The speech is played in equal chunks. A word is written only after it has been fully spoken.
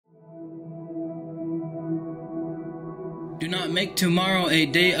Do not make tomorrow a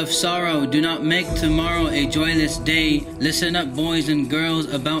day of sorrow. Do not make tomorrow a joyless day. Listen up, boys and girls,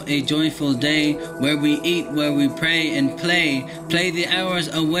 about a joyful day, where we eat, where we pray and play. Play the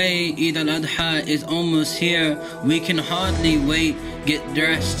hours away. Eid al Adha is almost here. We can hardly wait. Get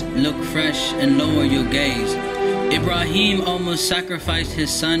dressed, look fresh, and lower your gaze. Ibrahim almost sacrificed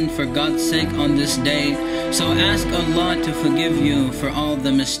his son for God's sake on this day. So ask Allah to forgive you for all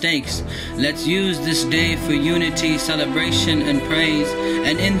the mistakes. Let's use this day for unity, celebration and praise.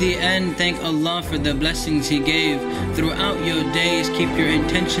 And in the end, thank Allah for the blessings He gave. Throughout your days, keep your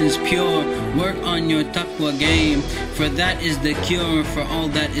intentions pure. Work on your taqwa game, for that is the cure for all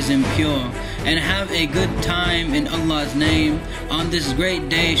that is impure. And have a good time in Allah's name. On this great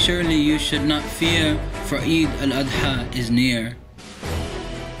day, surely you should not fear, for Eid al Adha is near.